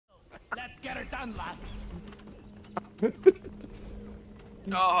Let's get her done, lads.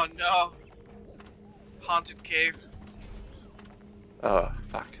 Oh no. Haunted cave. Oh,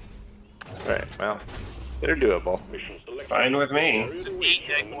 fuck. Alright, well, they're doable. Fine with me. It's an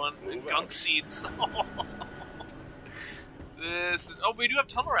 8-egg one and gunk seeds. This is. Oh, we do have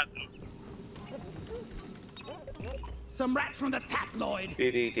tunnel rat though. Some rats from the tabloid.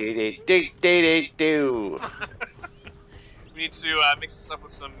 Do. We need to mix this up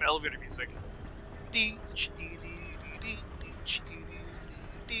with some elevator music.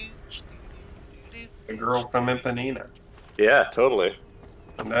 The girl from Impanina. Yeah, totally.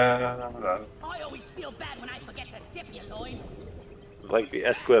 No. I always feel bad when I forget to tip you, Lloyd. Like the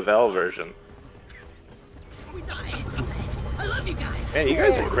Esquivel version. We died. I love you guys. Man, you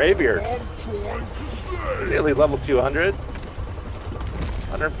guys are graybeards. Nearly level 200.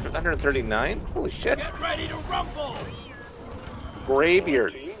 139? Holy shit. Get ready to rumble.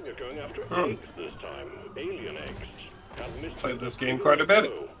 Graybeards. Played this game quite a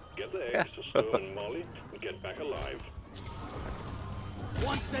bit. Yeah.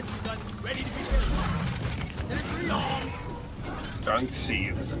 One sentry gun ready to be burst. Sentry on. Gunk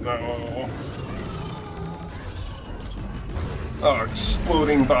seeds. No. Oh,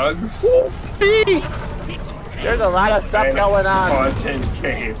 exploding bugs. There's a lot of stuff going on. Haunted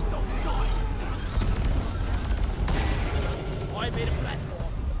cave. I made a platform.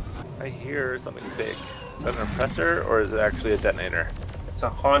 I hear something big. Is that an oppressor or is it actually a detonator? It's a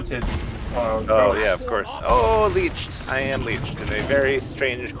haunted. Oh ghost. yeah, of course. Oh, leeched. I am leeched in a very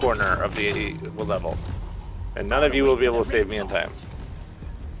strange corner of the level. And none of you will be able to save me in time.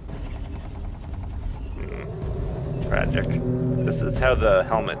 Tragic. This is how the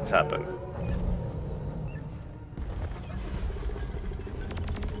helmets happen.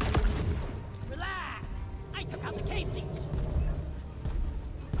 Relax. I took out the cave leech.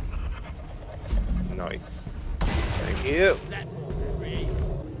 Nice. Thank you. Platform ready.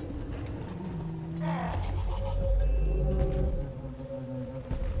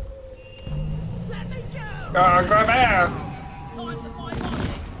 Let me go. Oh, grab air! Time to find money.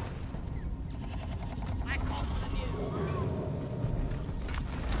 I can't believe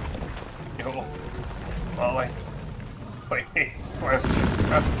you. Yo. Molly. Please.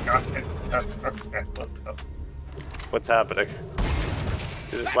 What's happening?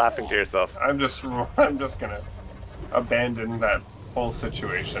 You're just laughing to yourself. I'm just gonna abandon that whole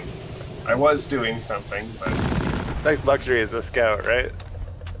situation. I was doing something, but Next luxury is a scout, right?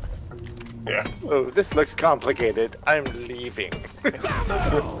 yeah. Oh, this looks complicated. I'm leaving. Cliff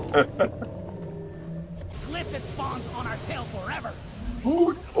it spawns on our tail forever.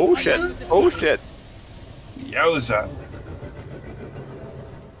 Oh shit. Oh shit. Yowza.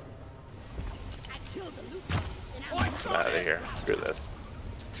 I killed the loot. Get out of here. Screw this.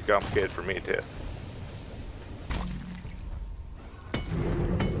 It's too complicated for me too.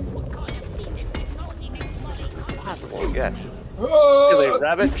 What kind of feat technology makes money? Possible to get. Oh, Really,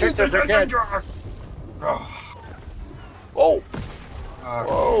 rabbit tricks are for kids. Oh. Oh.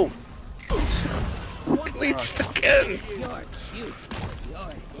 Oh. Whoa. Leeched again. You're cute.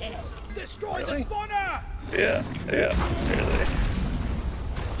 You're dead. Destroy Really? the spawner! Yeah, really.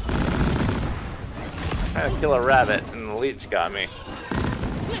 Trying to kill a rabbit and the leech got me.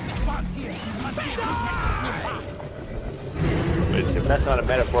 Cliff it spawns here. Which, if that's not a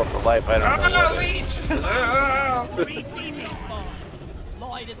metaphor for life, I don't know what is. Receiving spawn.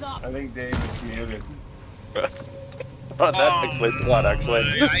 Lloyd is up. I think Dave is muted. Oh, that explains a lot, actually.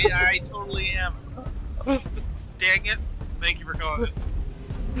 I totally am. Dang it. Thank you for calling it.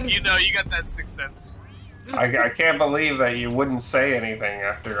 You know, you got that sixth sense. I can't believe that you wouldn't say anything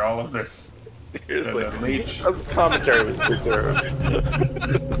after all of this. Seriously. The leech. Some commentary was deserved.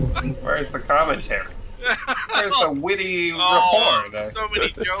 Where's the commentary? Where's the witty Oh, rapport? so many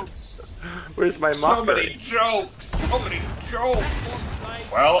jokes. Where's my So many mockery? jokes! So many jokes!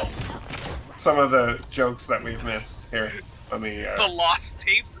 Well, some of the jokes that we've missed here. Let me, The lost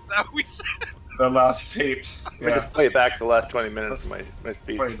tapes, is that what we said? the last tapes. Let me just play back the last 20 minutes of my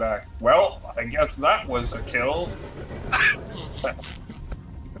speech. Play back. Well, I guess that was a kill.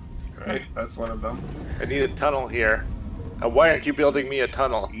 Right, that's one of them. I need a tunnel here. Why aren't you building me a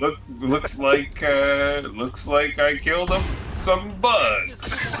tunnel? Looks like I killed them. Some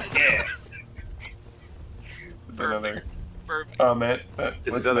bugs. Yeah. There's another Perfect. comment that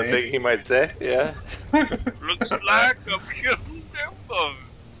Is was another made. thing he might say? Yeah. Looks like I'm killing them bugs.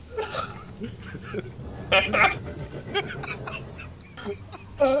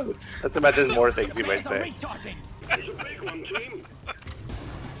 Let's imagine more things he might say. Recharging.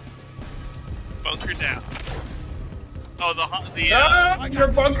 Bunker down. Oh, Your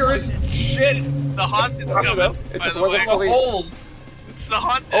bunker is shit! the haunted's I don't know. coming. It By just the wasn't way, fully- Holes! it's the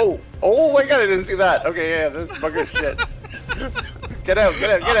haunted. Oh my god, I didn't see that. Okay, yeah, this bunker's shit. Get out,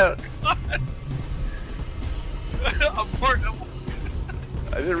 get out. Abort.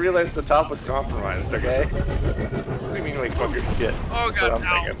 I didn't realize the top was compromised, okay? What do you mean like bunker's shit? Oh That's what god, I'm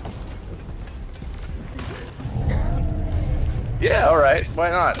ow. thinking. Yeah, alright, why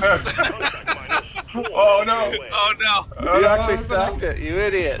not? Oh no! Oh no. You actually stacked it, you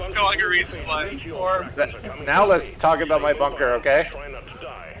idiot. Go on, your resupply. Now let's talk about my bunker, okay?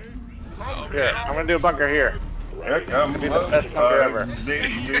 Here, I'm gonna do a bunker here. Here comes Be the best bunker ever.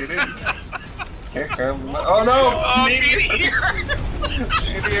 Here comes. Oh no! Oh, meteors!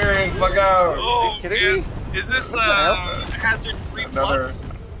 Meteors, look out! Oh, kidding man. me? Is this hell? hazard 3 Another- plus?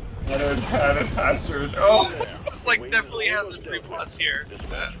 Added hazard. Oh! This is like definitely hazard 3 plus here. Oh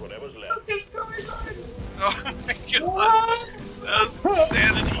my god. That was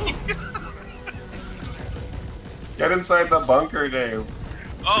insanity. Get inside the bunker, Dave.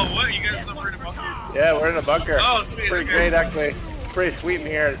 Oh, what? You guys are in a bunker? Yeah, we're in a bunker. Oh, sweet, It's pretty okay. great, actually. It's pretty sweet in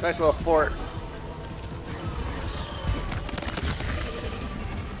here. It's a nice little fort.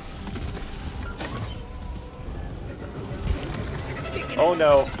 Oh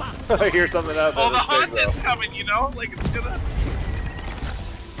no. I hear something out there. Oh, the that's big, haunted's though. coming, you know? Like, it's gonna...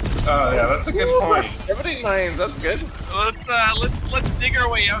 Oh yeah, that's a good point. 70 mines, that's good. Let's dig our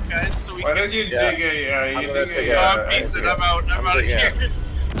way out, guys, so we Why can... don't you Yeah. dig a, I'm you gonna dig dig a, a- Oh, I'm decent. I'm out of digging out. here.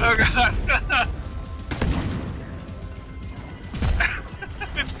 Oh god.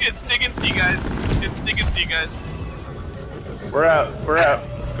 It's digging tea, guys. It's digging tea, guys. We're out.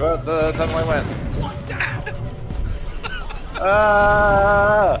 Go out the tunnel I went.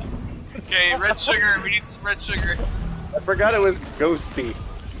 Ah! Okay, red sugar. We need some red sugar. I forgot it was ghosty.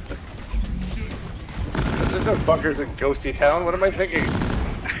 There's no bunkers in Ghosty Town. What am I thinking?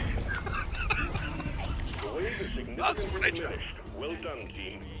 That's what I tried. Well done,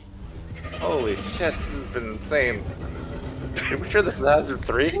 team. Holy shit, this has been insane. Are we sure this is Hazard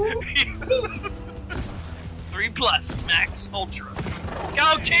 3? 3 plus max ultra.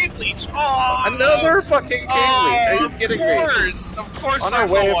 Go cave leech. Oh, Another fucking cave leak. Are you kidding me? Of course. On our I'm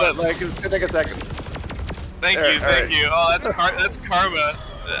the way, one. but like, it's gonna take a second. Thank There, you. alright. Oh, that's karma.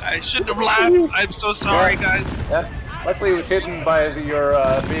 I shouldn't have laughed. I'm so sorry, guys. Yeah. Luckily, it was hidden by your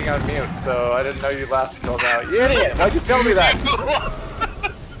being on mute, so I didn't know you laughed until now. You idiot! Why'd you tell me that?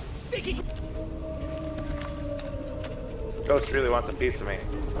 This ghost really wants a piece of me.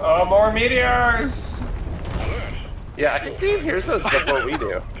 Oh, more meteors! Yeah, I think Dave hears us before we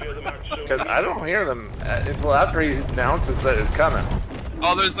do. Because I don't hear them until after he announces that it's coming.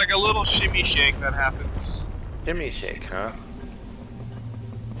 Oh, there's like a little shimmy shake that happens. Jimmy shake, huh?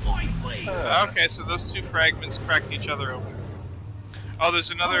 Okay, so those 2 fragments cracked each other open. Oh,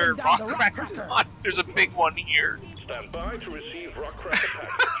 there's another rock cracker. God, there's a big one here. Stand by to receive rock cracker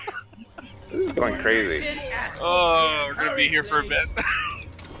package. This is going crazy. Oh, we're gonna be here for a bit.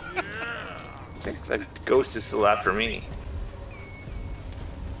 I think that ghost is still after me.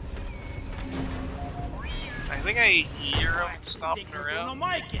 I think I hear him stomping around. Oh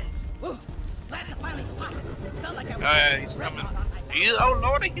yeah, he's coming. Oh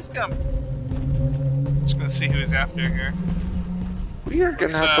lordy, he's coming. Just gonna see who he's after here. We are gonna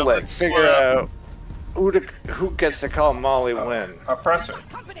Let's, have to like let's figure square up. out who gets to call Molly when. Oppressor.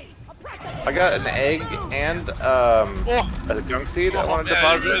 I got an egg and a gunk seed I wanted to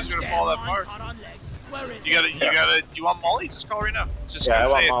yeah, you deposit. guys gonna fall that far. You gotta. Do you want Molly? Just call her right now. Just Yeah, I gonna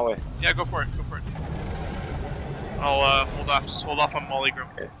want say it. Molly. Yeah, go for it. Go for it. I'll hold off. Just hold off on Molly Grim.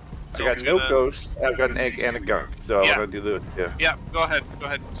 I got no ghost. I've got an egg and a gunk, so Yeah. I'm gonna do those too. Yeah, go ahead. Go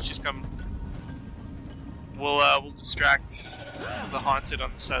ahead. She's coming. We'll distract the haunted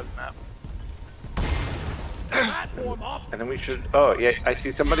on the side of the map. And then we should. Oh yeah, I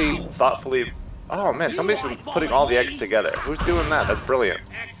see somebody thoughtfully. Oh man, somebody's been putting all the eggs together. Who's doing that? That's brilliant.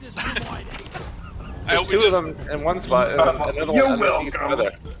 There's 2 of them in one spot, and then another You're one underneath welcome. the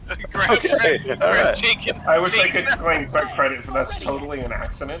other. Grab alright. taken. I wish I could claim credit for that's totally an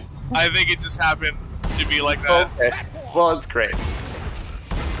accident. I think it just happened to be like that. Okay. Well, it's great.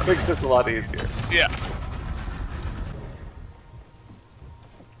 Makes this a lot easier. Yeah.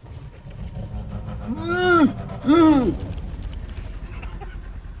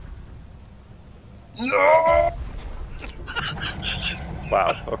 No!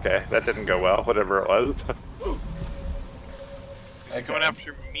 Wow. Okay, that didn't go well. Whatever it was. Is he coming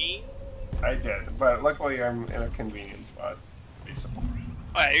after me? I did, but luckily I'm in a convenient spot. Basically.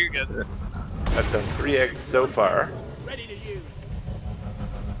 Oh, yeah, you're good. I've done 3 eggs so far. Ready to use.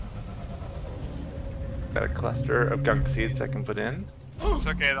 Got a cluster of gunk seeds I can put in. It's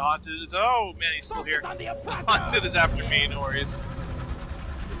okay, the haunted is. Oh man, he's still here. The haunted is after me, no worries.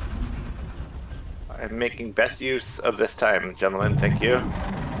 I'm making best use of this time, gentlemen. Thank you.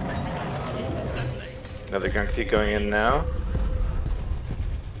 Another gunk seed going in now.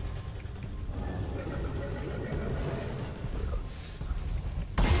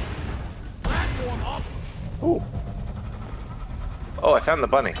 Ooh. Oh, I found the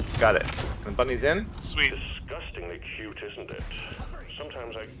bunny. Got it. The bunny's in. Sweet. Disgustingly cute, isn't it?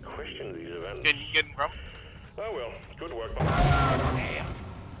 Sometimes I question these events. Getting from? Oh well, good work.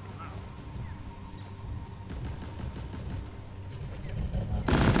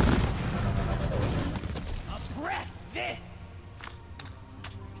 Press this.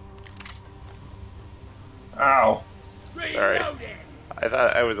 Ow. Alright. I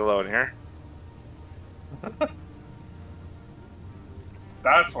thought I was alone here.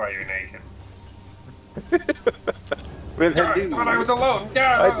 That's why you're naked. Well, I hello. thought I was alone.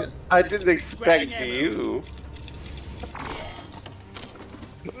 Yeah. I didn't expect you.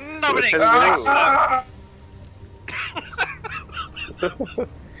 Nobody Hello. expects that.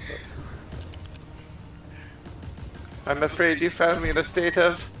 I'm afraid you found me in a state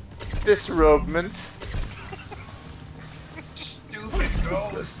of disrobement. Stupid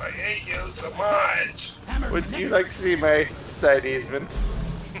ghost. I hate you so much. Would you like to see my side easement?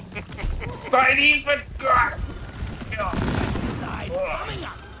 Side easement. God.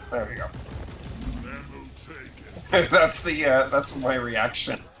 There we go. That's my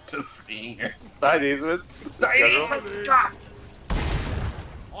reaction to seeing it. Side easements? Side easement. God.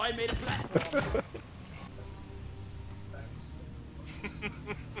 I made a platform.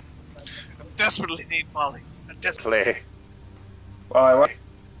 I desperately need Molly. I desperately. Clay.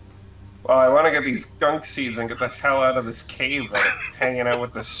 Well, I want to get these skunk seeds and get the hell out of this cave that I'm hanging out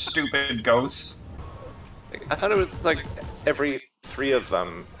with the stupid ghost. I thought it was like every 3 of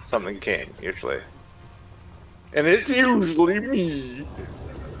them something came, usually. And it's usually me.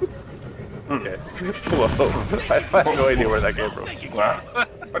 Okay. Whoa. I have no idea where that came from. Wow.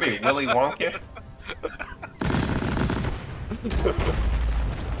 What are you, Willy Wonka?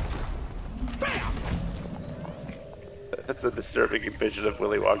 That's a disturbing vision of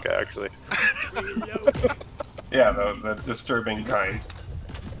Willy Wonka, actually. Yeah, the disturbing kind.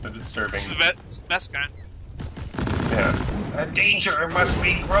 The disturbing. It's the best kind. Yeah. A danger must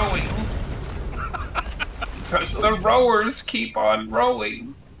be growing. Because the rowers keep on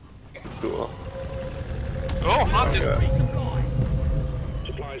rowing. Cool. Oh, haunted. Okay.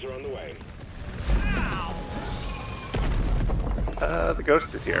 Supplies are on the way. The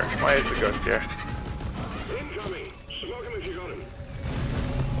ghost is here. Why is the ghost here? Incoming. Smoke him if you got him.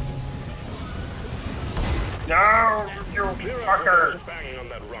 No, you Clear out fucker. whoever's banging on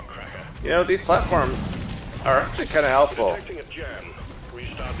that rock cracker. You know, these platforms are actually kind of helpful. Detecting a jam.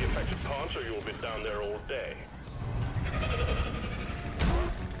 Restart the affected parts or you'll be down there all day.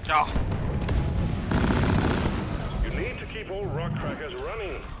 Oh, You need to keep all rock crackers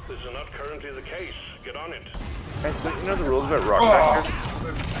running. This is not currently the case. Get on it. Guys, don't you know the rules about rock Oh,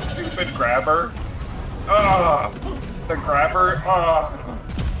 crackers? the stupid grabber. Oh, the grabber. Oh.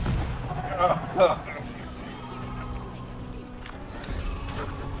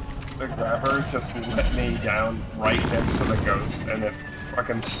 The grabber just let me down right next to the ghost, and it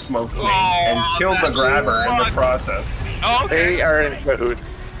fucking smoked me and killed the grabber in the process. oh okay. They are in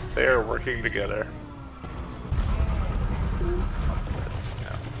cahoots. They are working together. What's this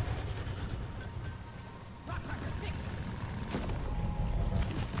now?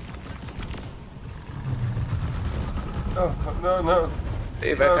 Oh, no.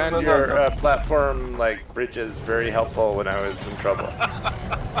 Dave, No, I found no, your no. platform bridges very helpful when I was in trouble.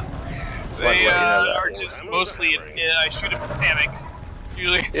 They that. are just mostly. I shoot them in panic.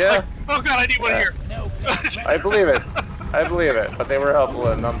 Usually it's Yeah. like, oh god, I need one Yeah. here. I believe it. I believe it. But they were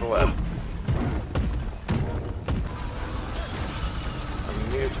helpful nonetheless.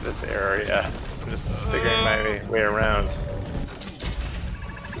 I'm new to this area. I'm just figuring my way around.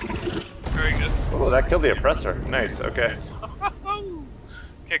 Very good. Oh, that killed the oppressor. Nice. Okay.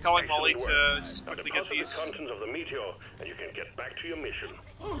 Okay, calling Molly to just Now quickly get deposit these. the contents of the meteor, and you can get back to your mission.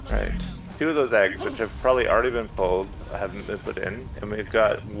 Right. 2 of those eggs, which have probably already been pulled, haven't been put in, and we've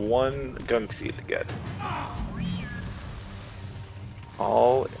got 1 gunk seed to get.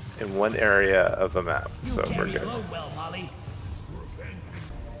 All in one area of the map, so we're good. Well, Molly.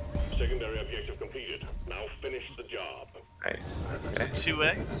 Secondary objective completed. Now finish the job. Nice. Okay. 2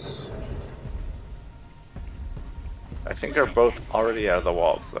 eggs. I think they're both already out of the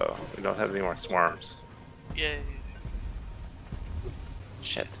walls, though. We don't have any more swarms. Yay.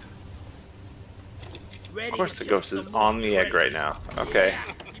 Shit. Of course the ghost is on the egg right now. Okay.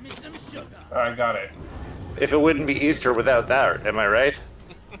 Give me some sugar. I got it. If it wouldn't be Easter without that, am I right?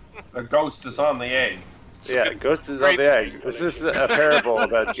 The ghost is on the egg. Yeah, ghost is on the egg. This is a parable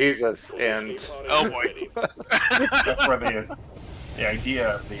about Jesus and... Oh boy. That's where the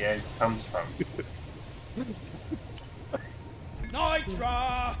idea of the egg comes from.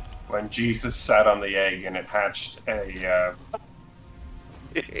 Nitra! When Jesus sat on the egg and it hatched a,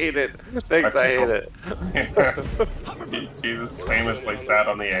 I hate it. Thanks, I hate it. Jesus famously sat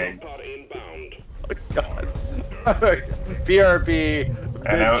on the egg. Oh, God. BRB,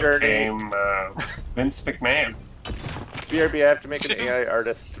 And out journey. came Vince McMahon. BRB, I have to make an AI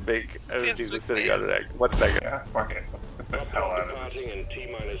artist to make Vince Jesus sitting McMahon. on an egg. 1 second. Yeah, fuck it. Let's get the hell out of this.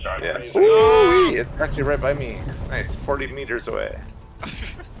 Yeah. Ooh, it's actually right by me. Nice, 40 meters away.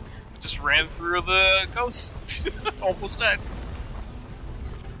 Just ran through the ghost. Almost dead.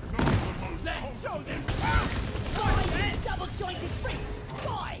 Let's show them! Double jointed freaks!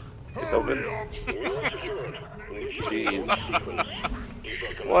 Why? It's open. Jeez.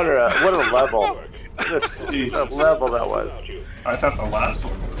 What a level. What a level that was. I thought the last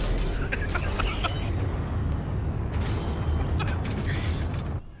one was.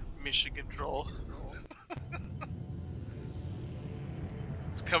 Michigan troll.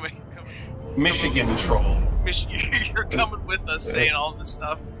 It's coming. Michigan troll. You're coming with us saying all this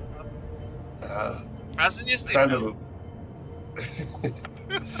stuff. Fasten your Sounded- seatbelts.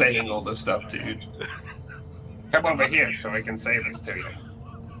 Saying all this stuff, dude. Come over here so I can say this to you.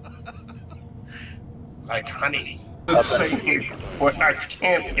 Like honey. Saying what I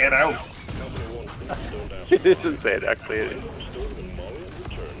can't get out. This is it, actually.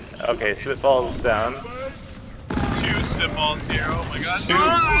 Okay, spitballs down. There's 2 spitballs here. Oh my god. Two.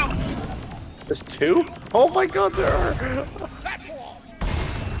 Oh! There's 2? Oh my God, there are.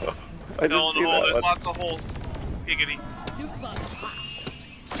 I didn't No, in see the hole. that There's one. lots of holes. Giggity.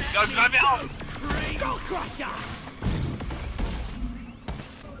 Go, climb out! Go crusher!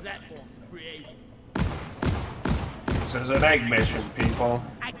 Platform created. This is an egg mission, people.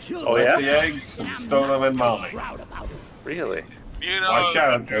 I killed Oh, him. yeah? The eggs and stow them in Molly. Proud about it. Really? You know, Watch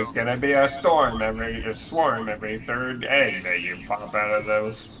out, there's gonna be a swarm every third egg that you pop out of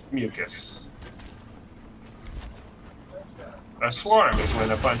those mucus. A swarm is when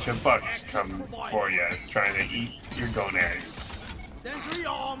a bunch of bugs come for you, trying to eat your gonads. Sentry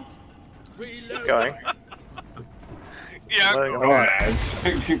armed. Reload. Going. yeah, Letting them on. Gonads.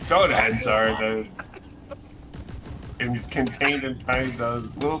 Gonads are the contained inside the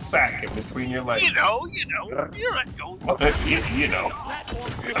little sack in between your legs. you know, you're a goat. Well, you know.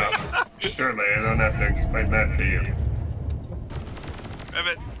 Surely I don't have to explain that to you.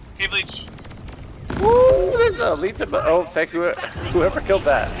 Rabbit, cave leech. Woo! There's a leap to... Oh, thank you. Whoever killed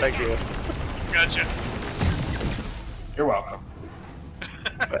that. Thank you. Gotcha. You're welcome.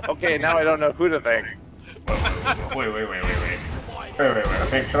 Okay, now I don't know who to thank. Wait.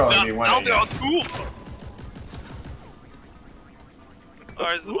 It could only be one Now of they're you. all cool.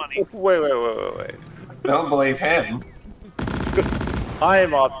 Where's the money? Wait. Don't believe him. I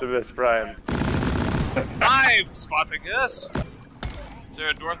am Optimus Prime. I'm spotting this. Is there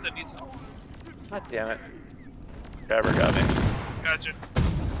a dwarf that needs help? God damn it. Trevor got me. Gotcha.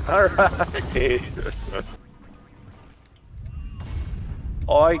 Alright.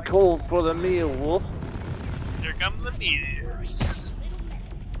 I called for the meal, Wolf. Here come the meteors.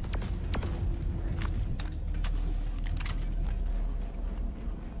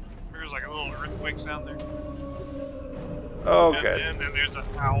 There's like a little earthquake sound there. Oh, And, good. and then there's a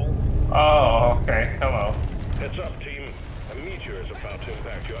howl. Oh, okay. Hello. Heads up, team. A meteor is about to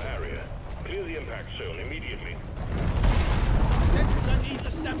impact your area. Clear the impact zone immediately. Sentry that needs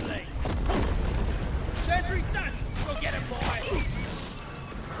assembly. Sentry done. Go get him, boy.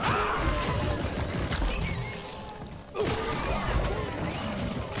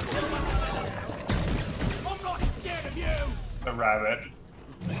 I'm not scared of you. The rabbit.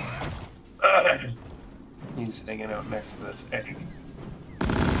 He's hanging out next to this egg.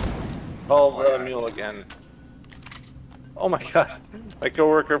 Oh, the mule again. Oh my god. My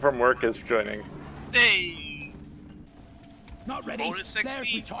coworker from work is joining. Hey! Not ready. Bonus XP.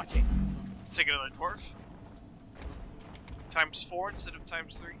 There's recharging. Let's take another dwarf. Times 4 instead of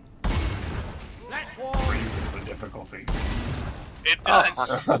times 3. Platform. Raises the difficulty. It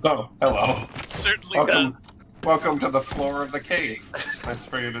does. Oh, hello. It certainly Welcome. does. Welcome to the floor of the cave. Nice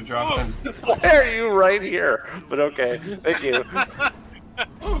for you to drop in. Why are you right here? But okay, thank you.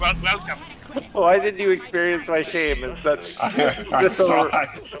 Welcome. Why did you experience my shame in such I saw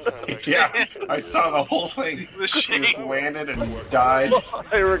it. Yeah, I saw the whole thing. The Just shame. landed and died.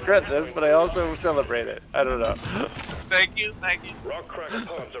 I regret this, but I also celebrate it. I don't know. Thank you, thank you. Rock cracker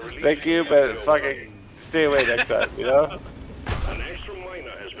pods are released. Thank you, but fucking stay away next time, you know? An extra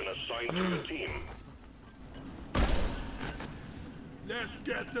miner has been assigned to the team. Let's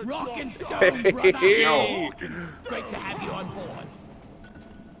get the Rock and job stone, brother. Yo. Great to have you on board.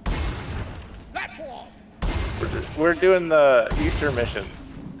 Platform! We're doing the Easter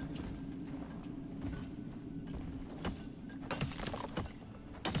missions.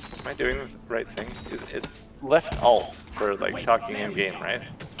 Am I doing the right thing? It's left alt for like talking in game, right?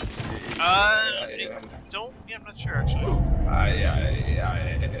 I don't. Yeah, I'm not sure actually. Oh,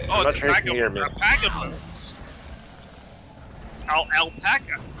 I'm it's not sure if you can hear me. alpaca moves.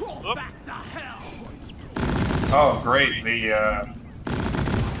 Alpaca. Crawl Oop. back to hell! Oh, great.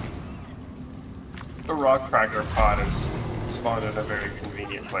 The rock cracker pod is spawned in a very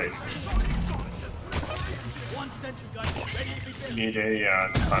convenient place. One sentry gun ready to be built. Need a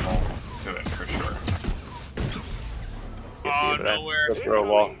tunnel to it for sure. Oh, But I nowhere. just throw a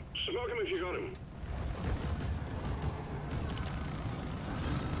wall. Smoke him if you got him.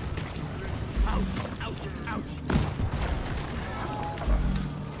 Ouch, ouch, ouch.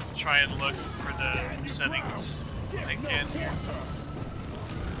 Try and look for the settings if I can.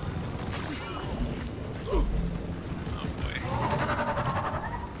 Oh boy.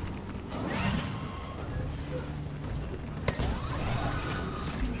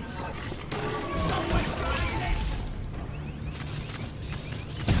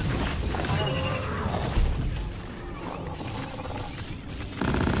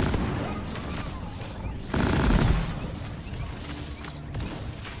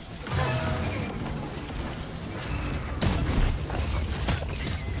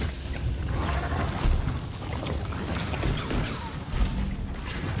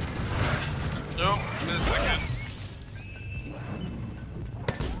 Nope, in a second.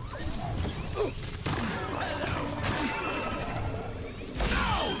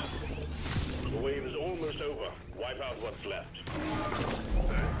 The wave is almost over. Wipe out what's left.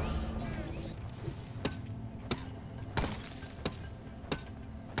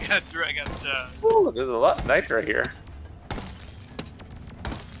 I got Ooh, there's a lot of nitro here.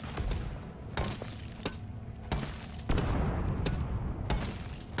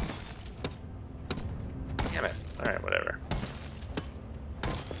 Damn it. Alright, whatever.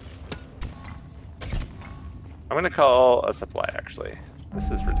 I'm gonna call a supply, actually.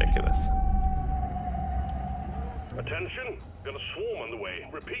 This is ridiculous. Attention! Got a swarm on the way.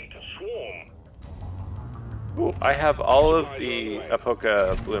 Repeat, swarm. Ooh, I have all of the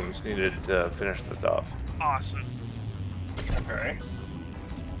Apoca blooms needed to finish this off. awesome. Okay.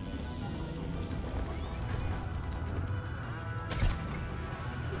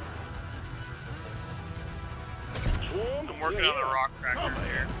 Swarm? I'm working on the rock cracker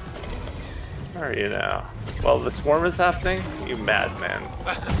here. Where are you now? While the swarm is happening? You madman.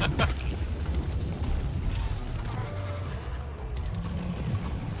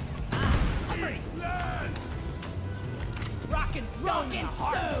 Rock and stone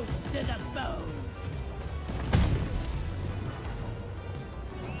to the bone.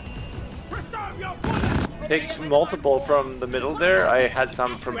 Preserve your bullets! Takes multiple from the middle there. I had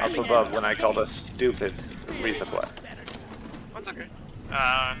some from up above when I called a stupid resupply. That's okay.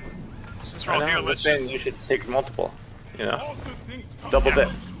 Since we're I all know, here, I'm let's just saying you just should take multiple. You know? All good things come Double dip.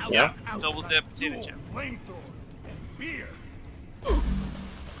 down. Yeah? double dip potato chip. Flamethrowers and beer.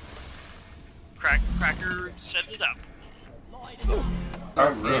 Cracker, set it up.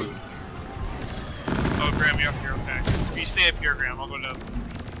 Oh, rude. Oh, Graham, you're up here, okay. You stay up here, Graham, I'll go down.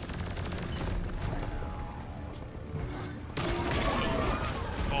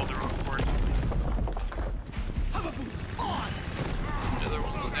 Follow the wrong cord. Another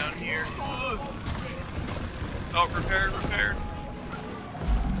one's down here. Oh, repaired.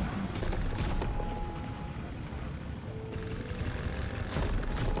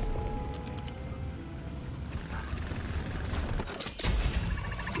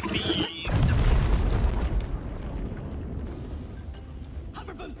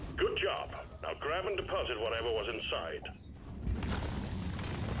 Good job. Now grab and deposit whatever was inside.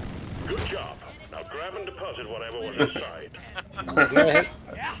 Good job. Now grab and deposit whatever was inside.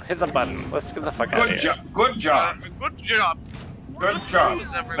 Hit the button. Let's get the fuck out of Good here. job. Good job. Good job. Good job.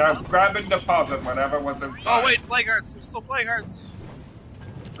 Is everyone- Now grab and deposit whatever was inside. Oh wait, plague hearts. We're still plague hearts.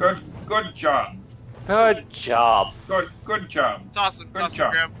 Good job. Good job. Good job. Toss him, Good toss him,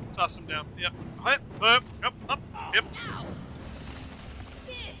 job. Graham. Toss him down. Yep. Up. Yep.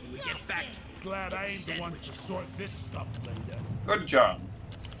 we get back. Glad I ain't the one to sort this stuff later. Good job.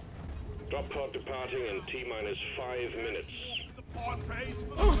 Drop pod departing in T-minus 5 minutes.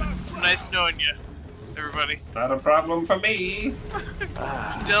 It's nice knowing you, everybody. Not a problem for me.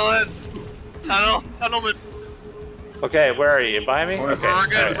 Dylan, tunnelman. Okay, where are you? By me? We're Okay. We're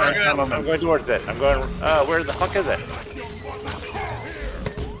good, alright. we're good. I'm going towards it. I'm going. Where the fuck is it?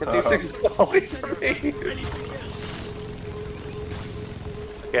 Get these things away from me.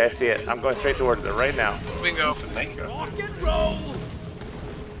 Okay, I see it. I'm going straight towards it right now. Bingo. Rock and roll!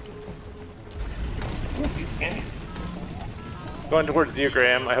 Going towards you,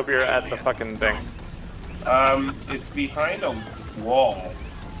 Graham. I hope you're at the fucking thing. It's behind a wall,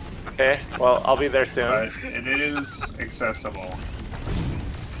 Okay, well, I'll be there soon. but it is accessible.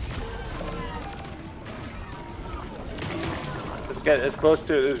 Just get as close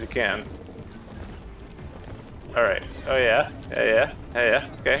to it as you can. Alright. Oh, yeah. Yeah.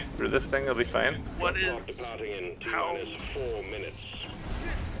 Okay, through this thing, it'll be fine. What Pod is... departing in How? T-minus 4 minutes.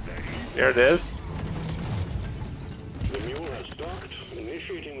 Here it is. The mule has docked.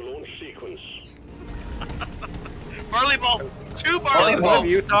 Initiating launch sequence. Barley bulb! 2 barley Will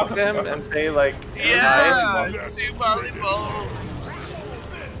you bulbs! talk to him and say, like, Yeah! hi? 2 barley bulbs!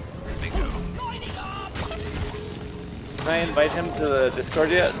 Bingo. Can I invite him to the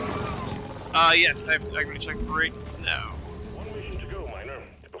Discord yet? Yes, I'm gonna check right now. One mission to go, Miner,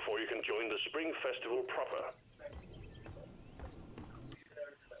 before you can join the Spring Festival proper.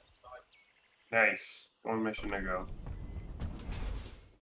 Nice. One mission to go.